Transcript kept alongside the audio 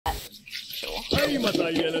האם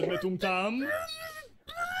אתה ילד מטומטם?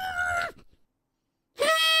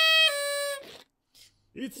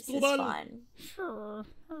 This is הצטרובל. fun.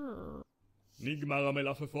 נגמר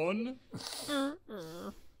המלפפון?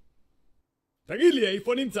 תגיד לי,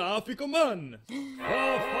 איפה נמצא האפיקומן?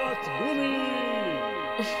 חפת גומי!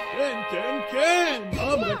 כן, כן, כן!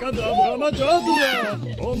 אברקדברה מג'דרה!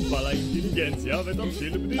 הומפה לאינטליגנציה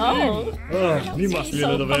ותמשיל בדידים! נמאס לי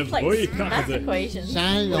לדבב, בואי, קח את זה!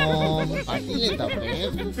 שלום, באתי לדבר.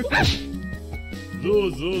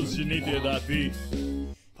 זוז, שיניתי את דעתי.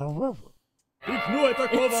 תקנו את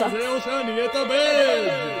הכובע הזה או שאני אתאבד!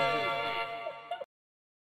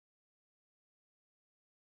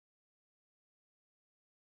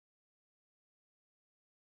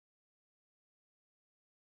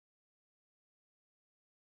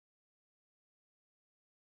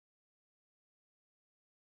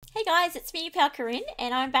 Hey guys, it's me, Corinne,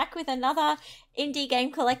 and I'm back with another Indie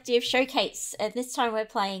Game Collective showcase. And this time we're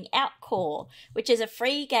playing Outcore, which is a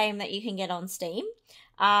free game that you can get on Steam.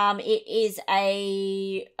 It is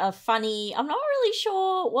a funny... I'm not really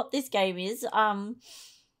sure what this game is.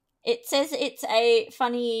 It says it's a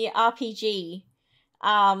funny RPG.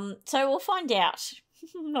 So we'll find out.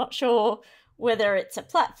 I'm not sure whether it's a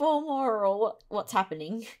platformer or what's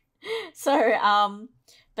happening. So,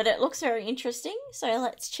 but it looks very interesting, so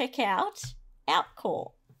let's check out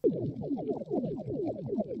Outcore.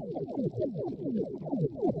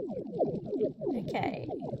 Okay.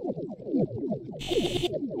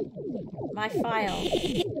 My file.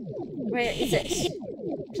 Where is it?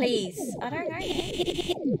 Please. I don't know.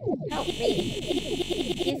 Help me.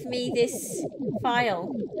 Give me this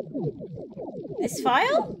file. This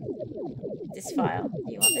file? This file.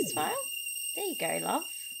 You want this file? There you go, love.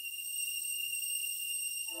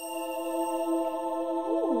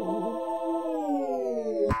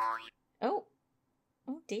 Oh.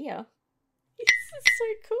 Oh dear. This is so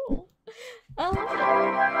cool. Hello.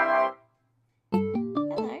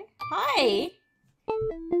 Hi.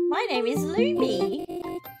 My name is Lumi.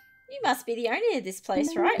 You must be the owner of this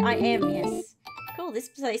place, right? I am, yes. Cool, this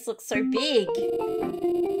place looks so big.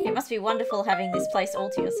 It must be wonderful having this place all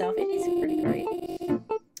to yourself. It is pretty great.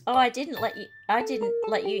 Oh, I didn't let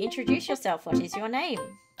you introduce yourself. What is your name?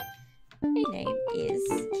 My name is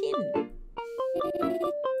Kin.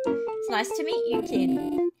 It's nice to meet you,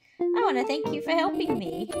 Kin. I want to thank you for helping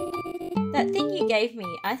me. That thing you gave me,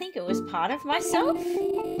 I think it was part of myself.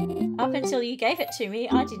 Up until you gave it to me,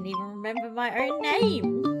 I didn't even remember my own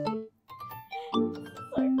name.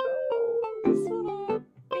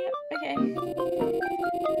 Okay.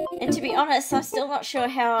 And to be honest, I'm still not sure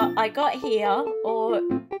how I got here or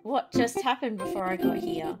what just happened before I got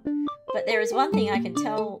here. But there is one thing I can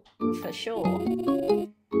tell for sure.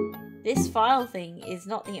 This file thing is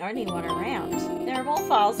not the only one around. There are more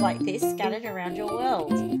files like this scattered around your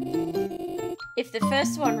world. If the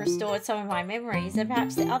first one restored some of my memories, then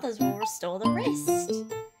perhaps the others will restore the rest.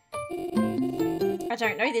 I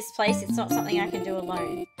don't know this place. It's not something I can do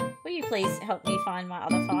alone. Will you please help me find my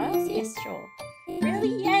other files? Yes, sure.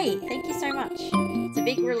 Really? Yay! Thank you so much. It's a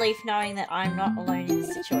big relief knowing that I'm not alone in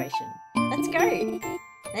this situation. Let's go!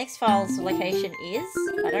 Next file's location is...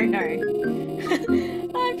 I don't know.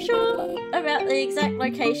 I'm sure about the exact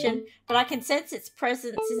location, but I can sense its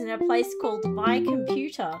presence is in a place called My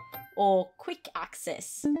Computer, or Quick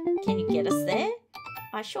Access. Can you get us there?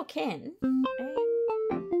 I sure can.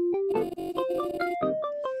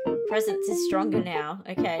 Presence is stronger now.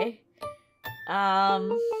 Okay.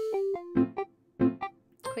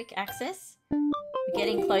 Quick Access? We're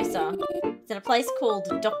getting closer. It's in a place called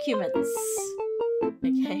Documents.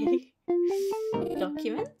 Okay.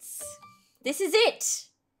 Documents. This is it!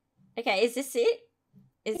 Okay, is this it?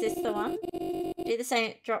 Is this the one? Do the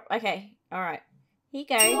same drop. Okay, alright. Here you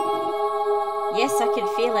go. Yes, I can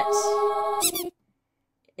feel it.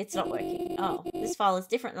 It's not working. Oh, this file is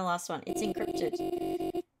different than the last one. It's encrypted.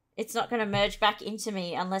 It's not going to merge back into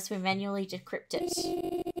me unless we manually decrypt it.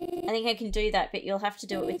 I think I can do that, but you'll have to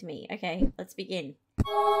do it with me. Okay, let's begin.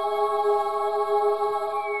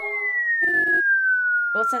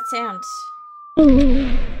 What's that sound?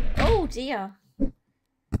 Oh dear.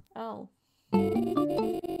 Oh.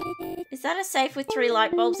 Is that a safe with 3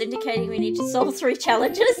 light bulbs indicating we need to solve 3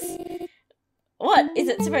 challenges? What? Is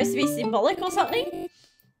it supposed to be symbolic or something?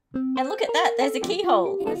 And look at that, there's a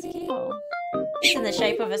keyhole. Where's the keyhole? It's in the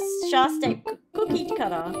shape of a star-shaped cookie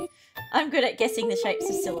cutter. I'm good at guessing the shapes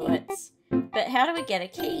of silhouettes. But how do we get a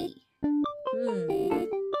key?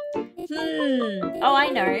 Oh, I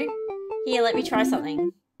know. Here, let me try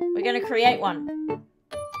something. We're going to create one.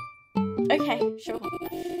 Okay, sure.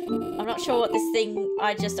 I'm not sure what this thing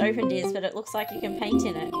I just opened is, but it looks like you can paint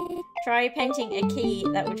in it. Try painting a key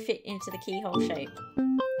that would fit into the keyhole shape.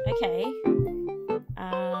 Okay.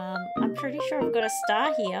 I'm pretty sure I've got a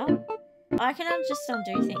star here. I can just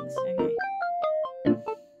undo things. Okay.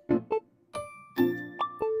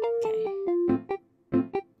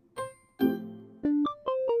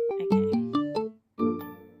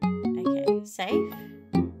 Okay, save.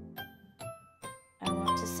 I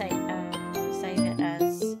want to save it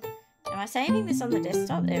as... Am I saving this on the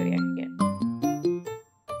desktop? There we go. Good.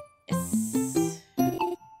 Yes.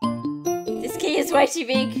 This key is way too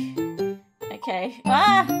big. Okay.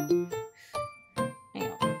 Ah!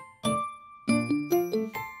 Hang on.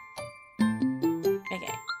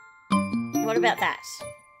 Okay. What about that?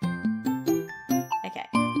 Okay.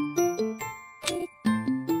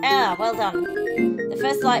 Ah, well done. The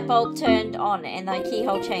first light bulb turned on and the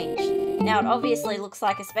keyhole changed. Now it obviously looks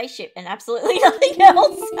like a spaceship and absolutely nothing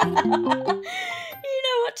else. You know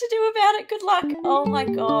what to do about it. Good luck. Oh my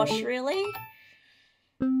gosh, really?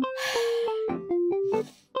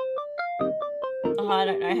 Oh, I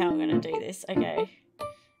don't know how I'm going to do this. Okay.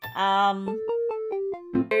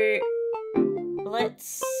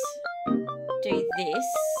 Let's do this.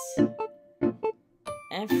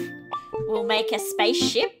 And we'll make a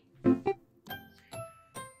spaceship.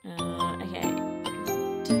 Okay.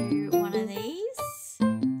 Do one of these.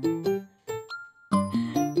 And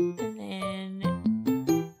then...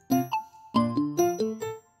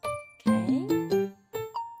 Okay.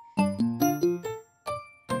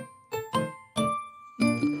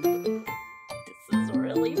 This is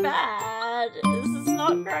really bad. This is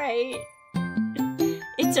not great.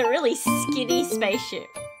 It's a really skinny spaceship.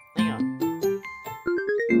 Hang on.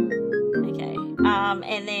 Okay.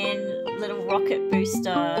 And then little rocket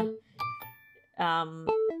booster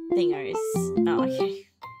thingos. Oh, okay.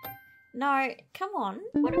 No, come on.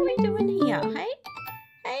 What are we doing here? Hey?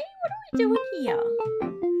 Hey, what are we doing here?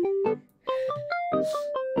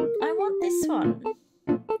 I want this one.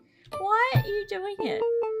 Why are you doing it?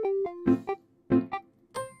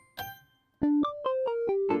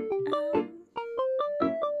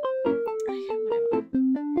 Okay, whatever.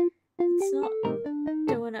 It's not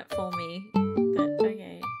doing it for me, but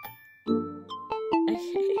okay.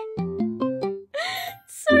 Okay.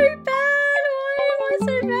 So bad! Why am I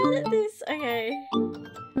so bad at this? Okay.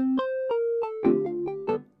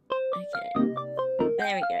 Okay.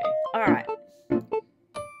 There we go. Alright.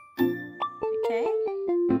 Okay.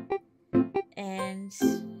 And...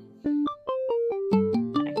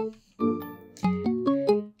 no.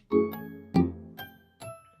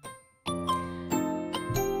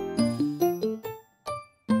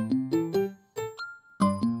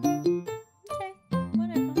 Okay,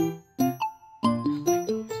 whatever. Oh my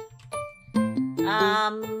god.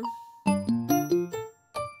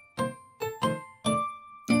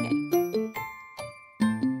 Okay.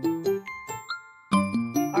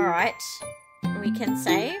 Alright. We can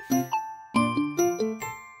save.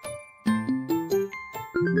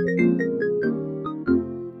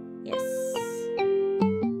 Yes.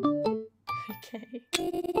 Okay.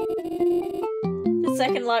 The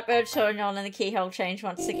second light bulb turned on and the keyhole changed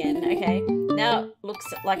once again. Okay. Now it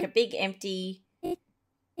looks like a big empty...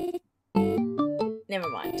 Never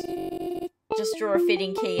mind. Just draw a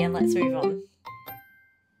fitting key and let's move on.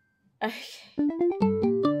 Okay.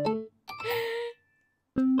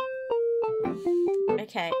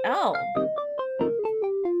 Okay. Oh.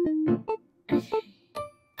 Okay.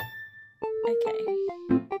 Okay.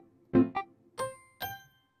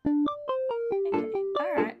 Okay.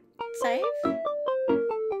 Alright. Save.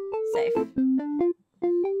 Save.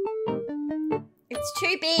 It's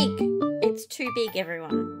too big. It's too big,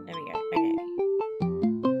 everyone. There we go. Okay.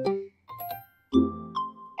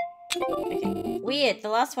 Okay. Weird. The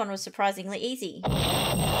last one was surprisingly easy.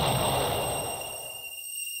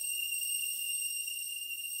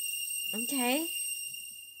 Okay.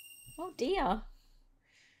 Oh dear.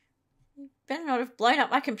 Better not have blown up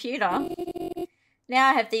my computer. Now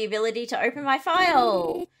I have the ability to open my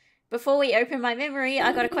file. Before we open my memory,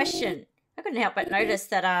 I got a question. I couldn't help but notice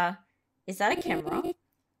that, is that a camera?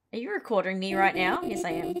 Are you recording me right now? Yes,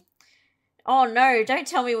 I am. Oh no, don't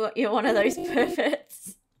tell me you're one of those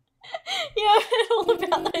perverts. Yeah, I heard all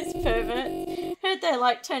about those perverts. Heard they're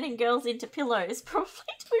like turning girls into pillows, probably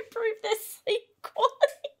to improve their sleep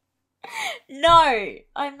quality. No,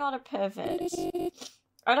 I'm not a pervert.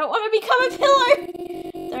 I don't want to become a pillow.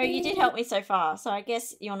 Though you did help me so far, so I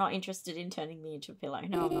guess you're not interested in turning me into a pillow.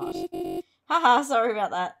 No, I'm not. Haha, sorry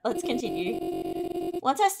about that. Let's continue.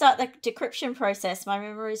 Once I start the decryption process, my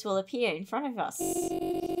memories will appear in front of us.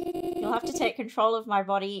 You'll have to take control of my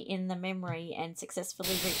body in the memory and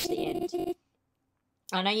successfully reach the end.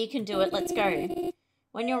 I know you can do it. Let's go.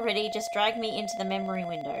 When you're ready, just drag me into the memory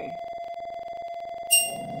window.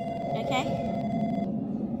 Okay?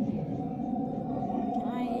 Can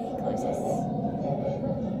I close this?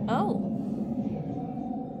 Oh.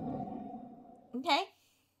 Okay.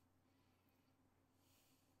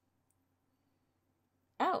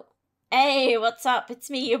 Oh. Hey, what's up? It's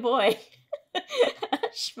me, your boy.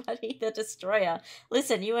 Schmutty the Destroyer.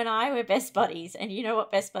 Listen, you and I, we're best buddies, and you know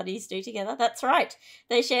what best buddies do together? That's right.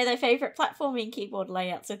 They share their favourite platforming keyboard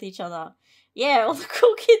layouts with each other. Yeah, all the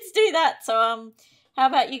cool kids do that. So, how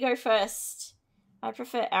about you go first? I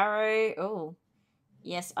prefer arrow. Oh,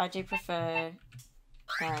 yes, I do prefer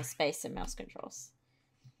space and mouse controls.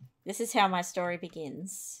 This is how my story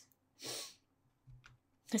begins.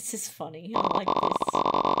 This is funny. I like this.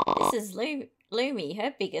 This is Lumi.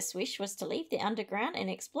 Her biggest wish was to leave the underground and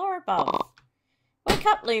explore above. Wake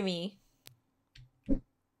up, Lumi.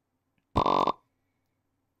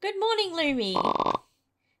 Good morning, Lumi.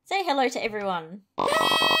 Say hello to everyone.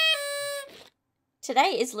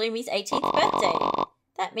 Today is Lumi's 18th birthday.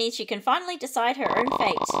 That means she can finally decide her own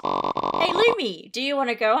fate. Hey, Lumi, do you want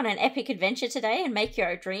to go on an epic adventure today and make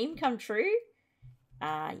your dream come true?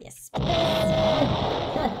 Yes.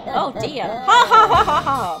 Oh, dear. Ha ha ha ha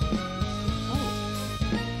ha!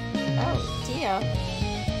 Oh, dear.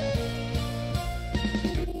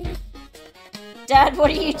 Dad, what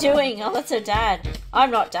are you doing? Oh, that's her dad. I'm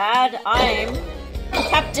not Dad. I'm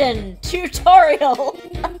Captain Tutorial.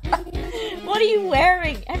 What are you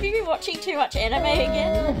wearing? Have you been watching too much anime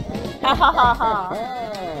again? Ha ha ha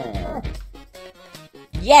ha.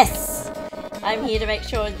 Yes! I'm here to make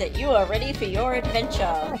sure that you are ready for your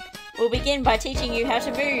adventure. We'll begin by teaching you how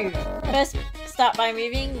to move. First, start by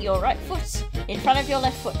moving your right foot in front of your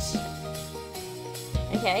left foot.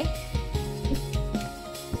 Okay.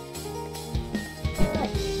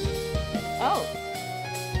 Oh.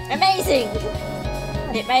 Amazing!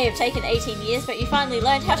 It may have taken 18 years, but you finally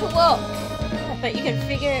learned how to walk. But you can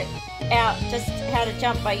figure out just how to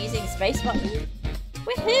jump by using space button.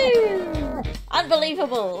 Woohoo!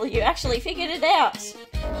 Unbelievable! You actually figured it out!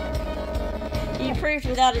 You proved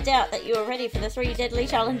without a doubt that you were ready for the 3 deadly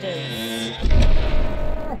challenges.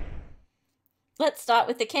 Let's start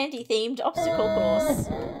with the candy-themed obstacle course.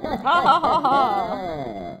 Ha ha ha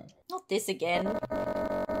ha! Not this again.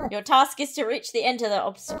 Your task is to reach the end of the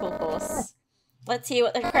obstacle course. Let's hear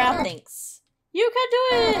what the crowd thinks. You can do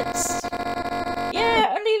it!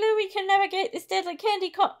 Yeah, only Lumi can navigate this deadly candy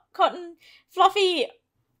cotton fluffy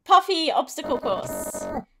puffy obstacle course.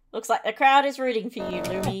 Looks like the crowd is rooting for you,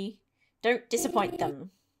 Lumi. Don't disappoint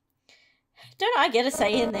them. Don't I get a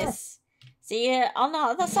say in this? See you on the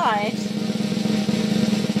other side.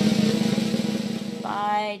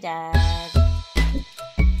 Bye, Dad.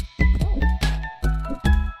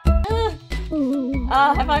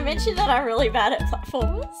 Have I mentioned that I'm really bad at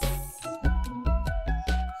platformers?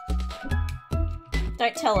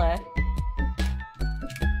 Don't tell her.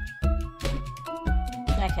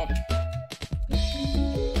 Okay.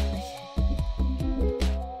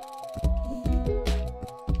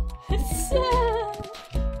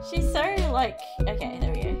 She's so like... Okay,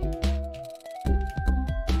 there we go.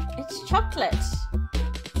 It's chocolate.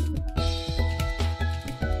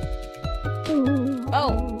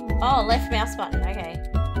 Oh, left mouse button, okay.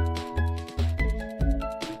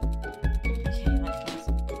 Okay, left mouse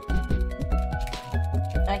button.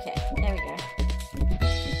 Okay, there we go.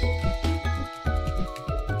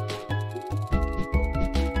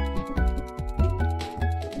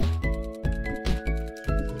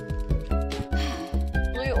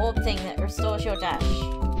 Blue orb thing that restores your dash.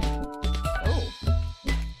 Oh.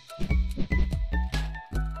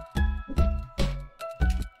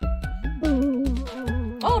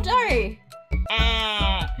 Oh no!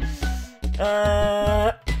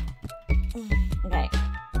 Okay.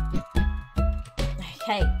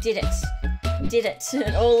 Okay, did it. Did it.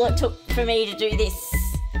 All it took for me to do this.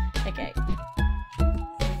 Okay.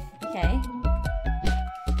 Okay.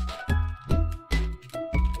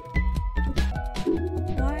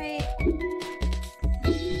 Why?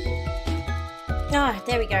 Ah,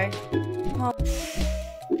 there we go. Oh.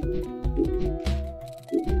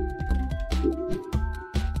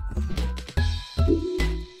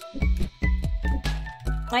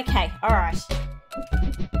 Okay, alright.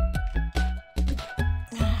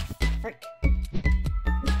 Ah, frick.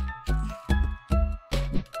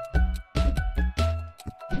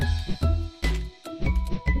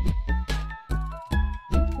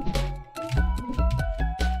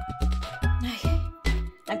 Okay.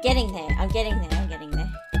 I'm getting there, I'm getting there, I'm getting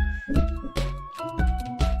there.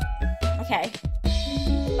 Okay.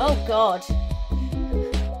 Oh god.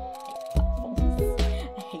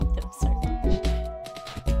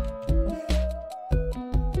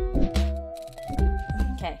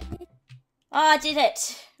 Oh, I did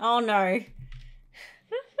it! Oh no.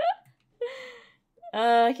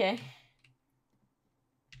 Okay.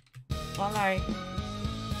 Oh no.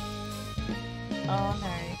 Oh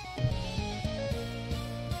no.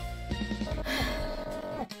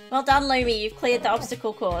 Well done, Lumi. You've cleared the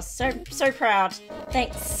obstacle course. So proud.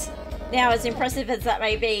 Thanks. Now, as impressive as that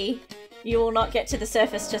may be, you will not get to the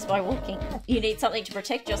surface just by walking. You need something to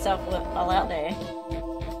protect yourself while out there.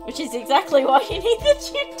 Which is exactly why you need the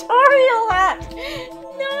tutorial hat!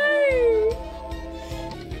 No!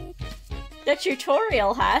 The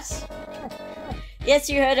tutorial hat? Yes,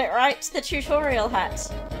 you heard it right. The tutorial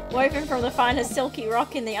hat. Woven from the finest silky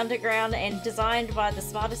rock in the underground and designed by the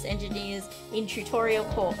smartest engineers in Tutorial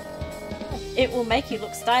Corp. It will make you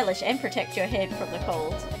look stylish and protect your head from the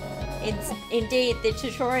cold. Indeed, the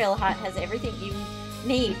tutorial hat has everything you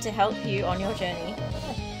need to help you on your journey.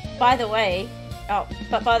 By the way,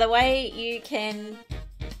 you can...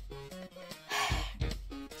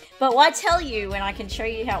 But why tell you when I can show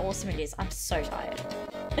you how awesome it is? I'm so tired.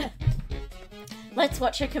 Let's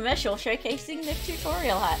watch a commercial showcasing the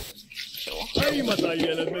tutorial hat. Sure. היי, מתי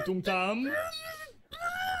ילד מטומטם?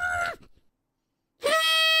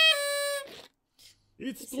 This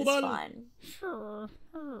is איצטרובל. fun.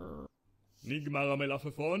 נגמר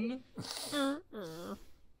המלפפון?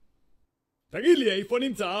 תגיד לי, איפה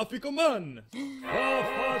נמצא האפיקומן?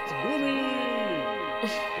 חפת גומי!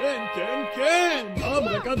 כן, כן, כן!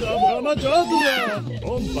 אברקדברה מג'דרה!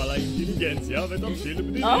 פומפה לאינטליגנציה ותמשיל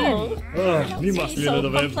בדידים! נמאס לי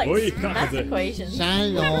לדבב, בואי, קח את זה!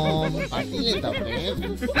 שלום, באתי לדבר.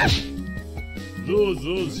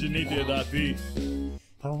 זוז, שיניתי את דעתי.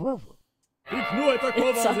 תקנו את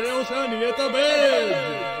הכובע הזה או שאני אתאבד!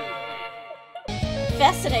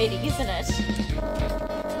 Fascinating, isn't it?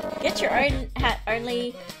 Get your own hat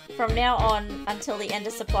only from now on until the end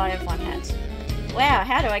of supply of one hat. Wow,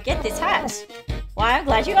 how do I get this hat? Why, I'm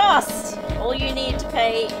glad you asked! All you need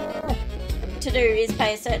to do is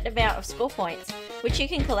pay a certain amount of score points, which you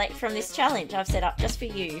can collect from this challenge I've set up just for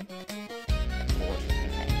you. Okay.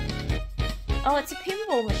 Oh, it's a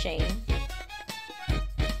pinball machine.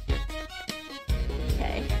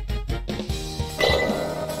 Okay.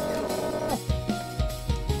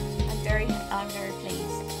 I'm very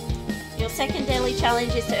pleased. Your second daily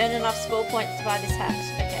challenge is to earn enough score points to buy this hat.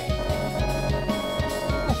 Okay.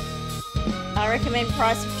 I recommend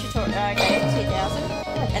price of tutorial. Okay, 2,000.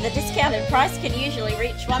 And the discounted price can usually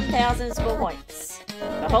reach 1,000 score points.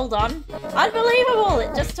 But hold on. Unbelievable!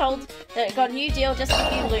 It just told that it got a new deal just for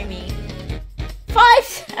you, Lumi.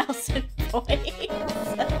 5,000 points!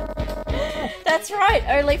 That's right,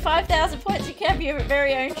 only 5,000 points you can have your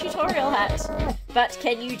very own tutorial hat. But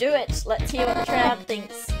can you do it? Let's hear what the crowd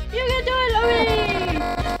thinks. You can do it, Lumi!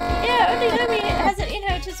 Yeah, only Lumi has it in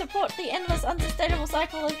her to support the endless, unsustainable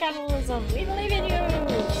cycle of capitalism. We believe in you!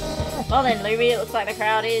 Well then, Lumi, it looks like the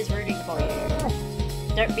crowd is rooting for you.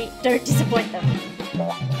 Don't disappoint them.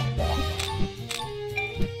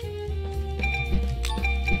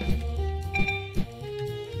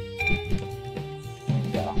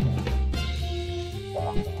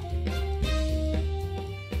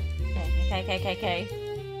 Okay.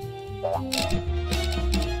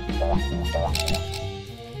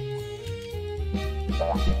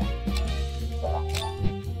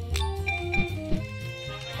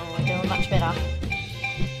 Oh, we're doing much better.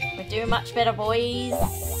 We're doing much better, boys.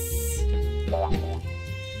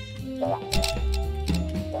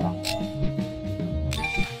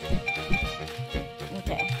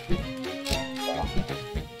 Okay.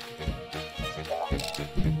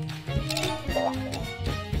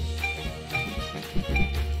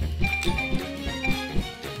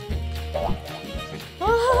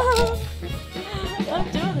 I'm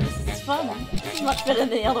doing this. This is fun. This is much better than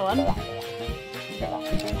the other one.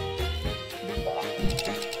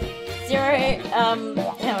 0,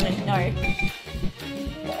 no.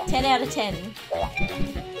 10 out of 10.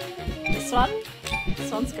 This one?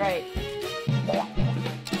 This one's great.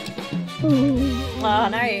 Oh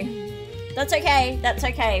no. That's okay. That's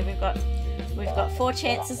okay. We've got 4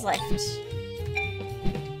 chances left.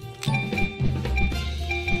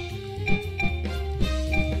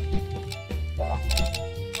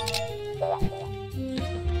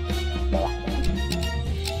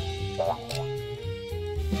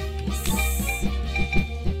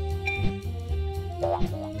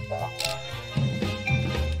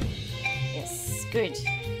 Yes, good.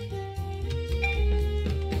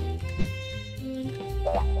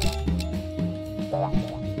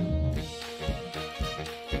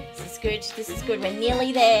 This is good. We're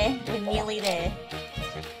nearly there. We're nearly there.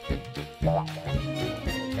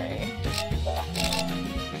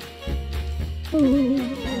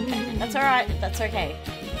 Okay. That's alright. That's okay.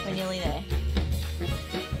 We're nearly there.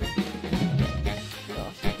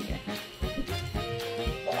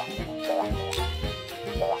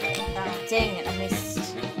 Oh, dang it, I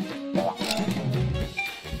missed.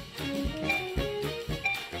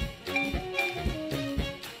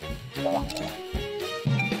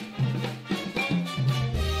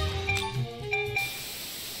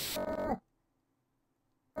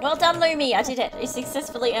 Well done, Lumi! I did it! You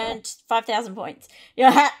successfully earned 5,000 points. Your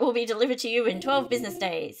hat will be delivered to you in 12 business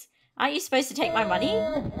days. Aren't you supposed to take my money?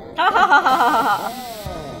 Ha ha ha ha ha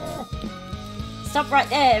ha! Stop right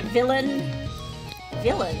there, villain.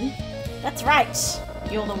 Villain? That's right!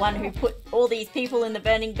 You're the one who put all these people in the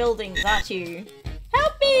burning buildings, aren't you?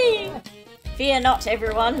 Help me! Fear not,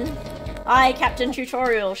 everyone. I, Captain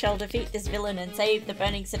Tutorial, shall defeat this villain and save the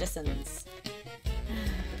burning citizens.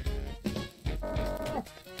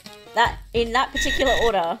 In that particular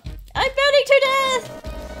order. I'm burning to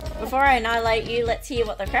death! Before I annihilate you, let's hear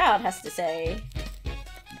what the crowd has to say.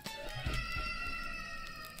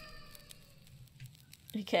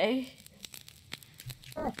 Okay.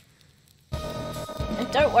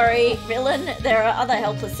 And don't worry, villain, there are other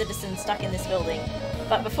helpless citizens stuck in this building.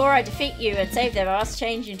 But before I defeat you and save them, I must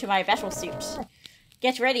change into my battle suit.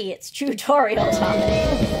 Get ready, it's tutorial time.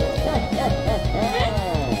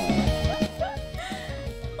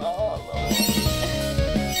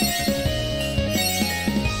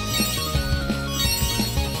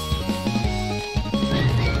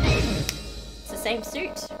 Same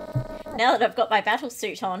suit. Now that I've got my battle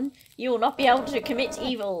suit on, you will not be able to commit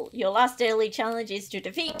evil. Your last daily challenge is to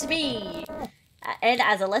defeat me. And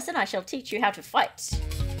as a lesson, I shall teach you how to fight.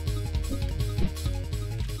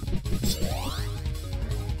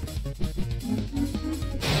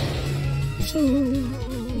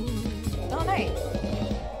 Oh no.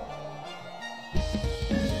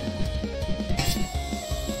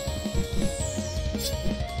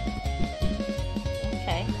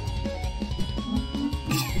 Okay.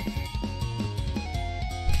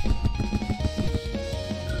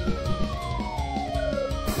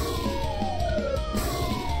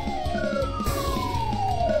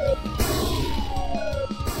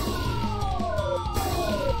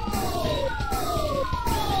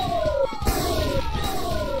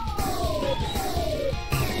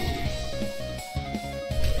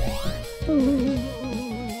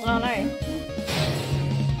 Oh no.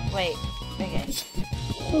 Wait, okay.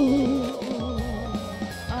 Oh.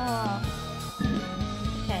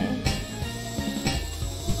 Okay.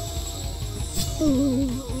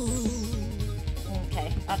 Okay,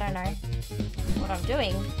 I don't know what I'm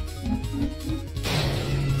doing.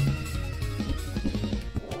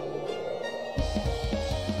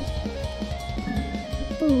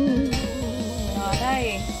 Oh no.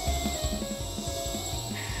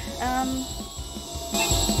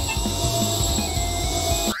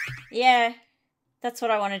 Yeah, that's what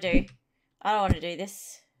I want to do. I don't want to do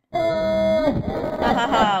this. Ha ha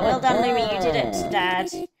ha, well done Lumi, you did it, Dad.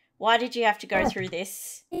 Why did you have to go through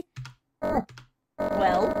this?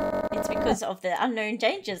 Well, it's because of the unknown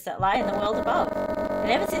dangers that lie in the world above. And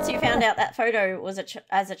ever since you found out that photo was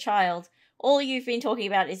as a child, all you've been talking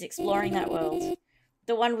about is exploring that world.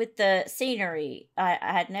 The one with the scenery I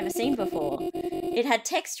had never seen before. It had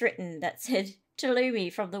text written that said, "To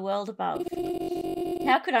Lumi from the world above."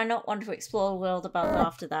 How could I not want to explore the world above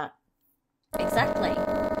after that? Exactly.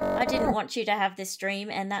 I didn't want you to have this dream,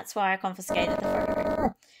 and that's why I confiscated the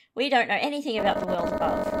photo. We don't know anything about the world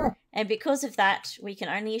above, and because of that, we can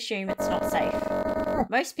only assume it's not safe.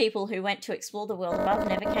 Most people who went to explore the world above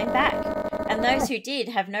never came back, and those who did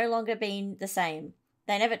have no longer been the same.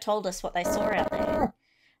 They never told us what they saw out there.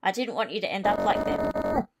 I didn't want you to end up like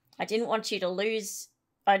them. I didn't want to lose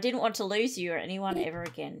you or anyone ever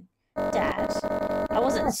again. Dad, I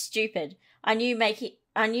wasn't stupid. I knew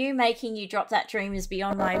making you drop that dream is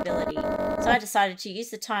beyond my ability, so I decided to use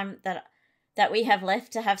the time that we have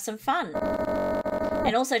left to have some fun,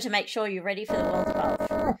 and also to make sure you're ready for the world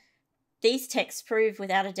above. These texts prove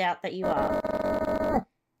without a doubt that you are.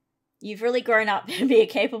 You've really grown up and be a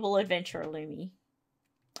capable adventurer, Lumi.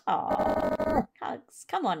 Aww, hugs.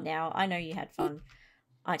 Come on now. I know you had fun.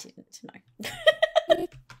 I didn't, no.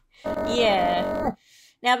 Yeah.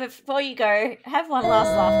 Now, before you go, have one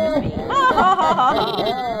last laugh with me.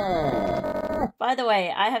 By the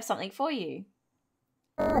way, I have something for you.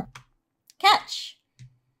 Catch.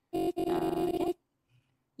 Okay.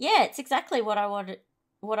 Yeah, it's exactly what I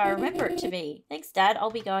remember it to be. Thanks, Dad.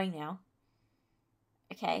 I'll be going now.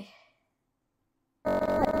 Okay.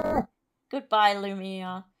 Goodbye,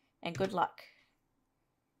 Lumia, and good luck.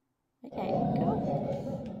 Okay, cool.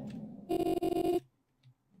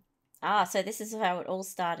 Ah, so this is how it all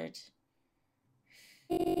started.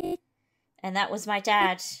 And that was my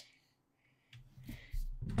dad.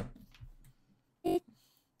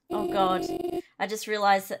 Oh god. I just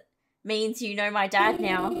realised that means you know my dad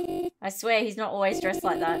now. I swear he's not always dressed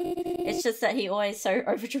like that. It's just that he always so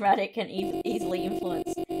overdramatic and easily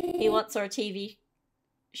influenced. He once saw a TV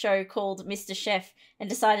show called Mr. Chef and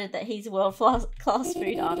decided that he's a world-class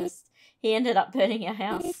food artist. He ended up burning our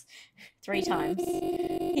house 3 times.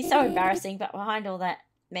 He's so embarrassing, but behind all that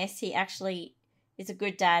mess, he actually is a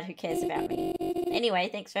good dad who cares about me. Anyway,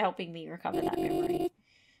 thanks for helping me recover that memory.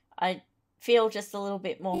 I feel just a little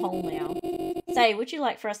bit more whole now. Say, would you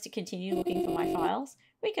like for us to continue looking for my files?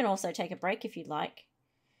 We can also take a break if you'd like.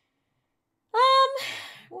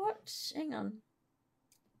 What? Hang on.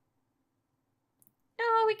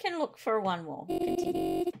 Oh, we can look for one more.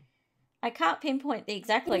 Continue. I can't pinpoint the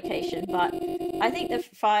exact location, but I think the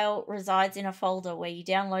file resides in a folder where you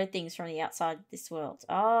download things from the outside this world.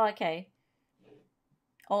 Oh, okay.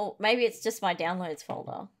 Or maybe it's just my downloads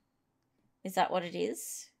folder. Is that what it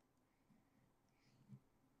is?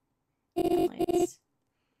 Downloads.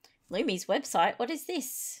 Lumi's website. What is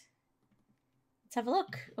this? Let's have a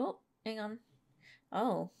look. Oh, hang on.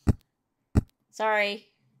 Oh. Sorry.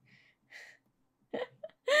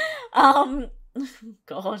 God.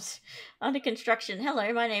 Under construction.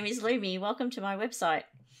 Hello, my name is Lumi. Welcome to my website.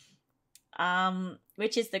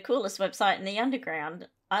 Which is the coolest website in the underground.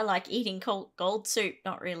 I like eating gold soup.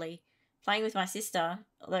 Not really. Playing with my sister,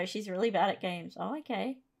 although she's really bad at games. Oh,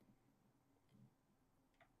 okay.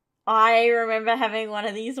 I remember having one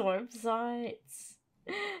of these websites.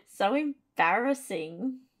 So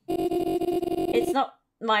embarrassing. It's not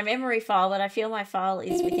my memory file, but I feel my file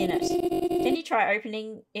is within it. Can you try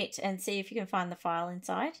opening it and see if you can find the file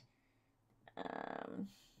inside?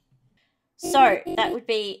 So, that would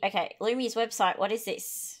be... Okay, Lumi's website. What is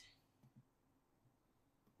this?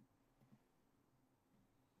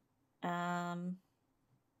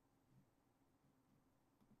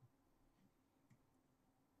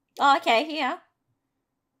 Oh, okay, here.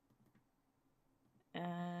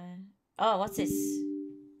 Oh, what's this?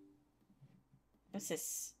 What's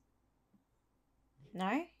this?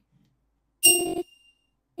 No?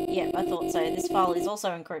 Yep, I thought so. This file is also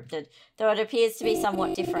encrypted, though it appears to be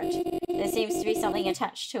somewhat different. There seems to be something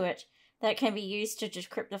attached to it that can be used to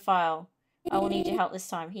decrypt the file. I will need your help this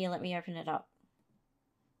time. Here, let me open it up.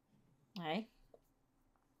 Okay.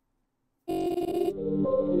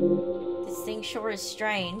 This thing sure is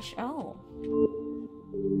strange. Oh.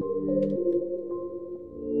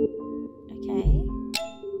 Okay.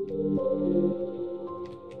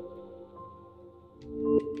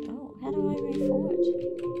 Oh, how do I move forward?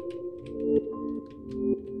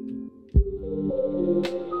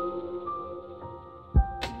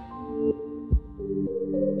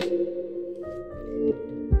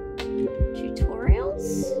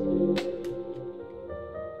 Tutorials?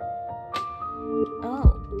 Oh,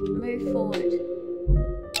 move forward.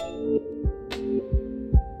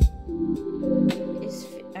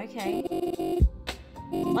 Okay.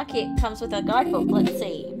 Lucky it comes with a guidebook. Let's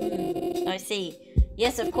see. I see.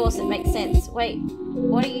 Yes, of course, it makes sense. Wait,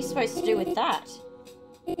 what are you supposed to do with that?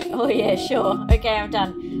 Oh yeah, sure. Okay, I'm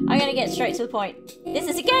done. I'm gonna get straight to the point. This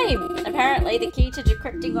is a game! Apparently, the key to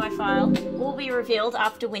decrypting my file will be revealed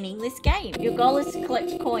after winning this game. Your goal is to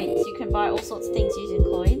collect coins. You can buy all sorts of things using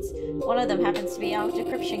coins. One of them happens to be our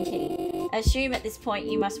decryption key. I assume at this point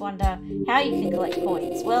you must wonder how you can collect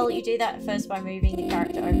coins. Well, you do that first by moving the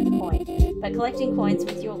character over the coin. But collecting coins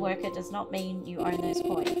with your worker does not mean you own those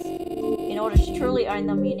coins. In order to truly own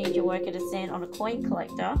them, you need your worker to stand on a coin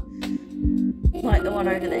collector, like the one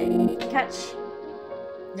over there.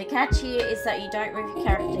 The catch here is that you don't move your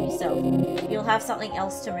character yourself. You'll have something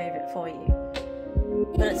else to move it for you.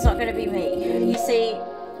 But it's not going to be me. You see,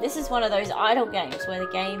 this is one of those idle games where the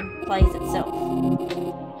game plays itself.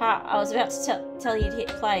 Ha, I was about to tell you to hit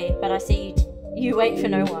play, but I see you wait for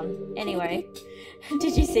no one. Anyway,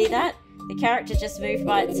 did you see that? The character just moved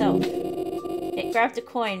by itself. It grabbed a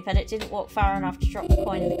coin, but it didn't walk far enough to drop the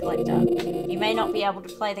coin in the collector. You may not be able to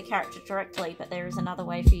play the character directly, but there is another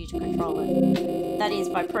way for you to control it. That is,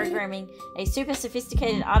 by programming a super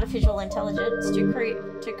sophisticated artificial intelligence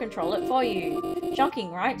to control it for you.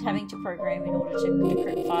 Shocking, right? Having to program in order to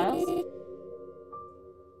decrypt files.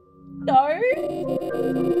 No?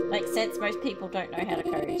 Makes sense, most people don't know how to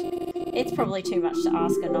code. It's probably too much to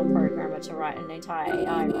ask a non-programmer to write an entire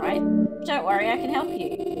AI, right? Don't worry, I can help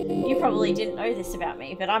you. You probably didn't know this about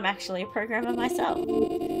me, but I'm actually a programmer myself.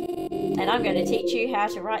 And I'm going to teach you how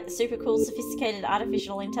to write the super cool, sophisticated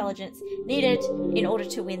artificial intelligence needed in order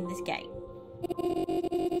to win this game.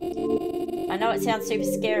 I know it sounds super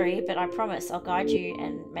scary, but I promise I'll guide you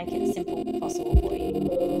and make it as simple as possible for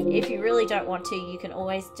you. If you really don't want to, you can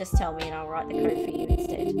always just tell me and I'll write the code for you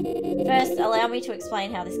instead. First, allow me to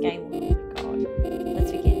explain how this game will work. God,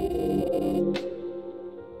 let's begin.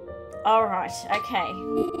 Alright, okay.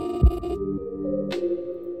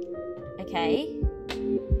 Okay.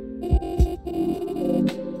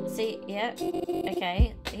 See, yeah,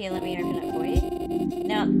 okay. Here, let me open it for you.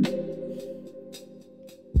 Now,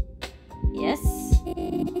 yes.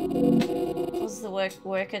 Causes the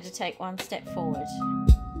worker to take one step forward.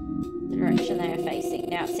 The direction they are facing.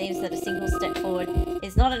 Now, it seems that a single step forward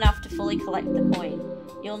is not enough to fully collect the coin.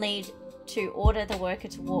 You'll need to order the worker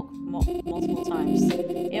to walk multiple times.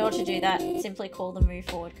 In order to do that, simply call the move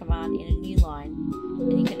forward command in a new line.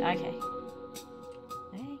 And you can, okay.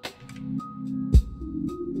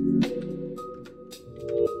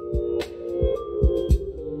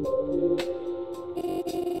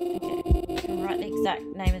 Exact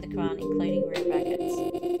name of the command, including real brackets.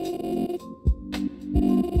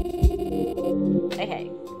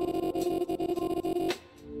 Okay.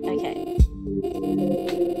 Okay.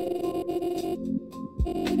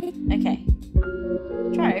 Okay.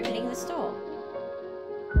 Try opening the store.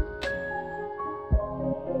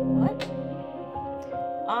 What?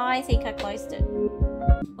 I think I closed it.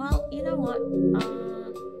 Well, you know what?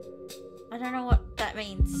 I don't know what that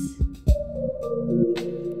means.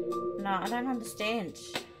 No, I don't understand.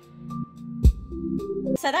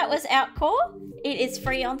 So that was Outcore. It is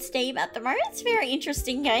free on Steam at the moment. It's a very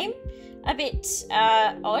interesting game. A bit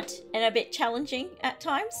odd and a bit challenging at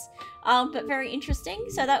times, but very interesting.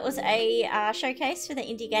 So that was a showcase for the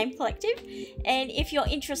Indie Game Collective. And if you're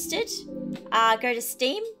interested, go to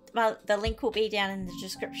Steam. Well, the link will be down in the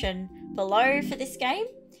description below for this game.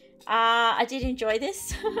 I did enjoy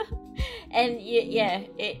this. And yeah,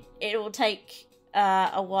 it will take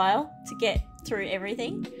a while to get through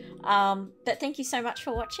everything, but thank you so much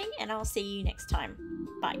for watching and I'll see you next time.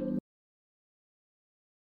 Bye.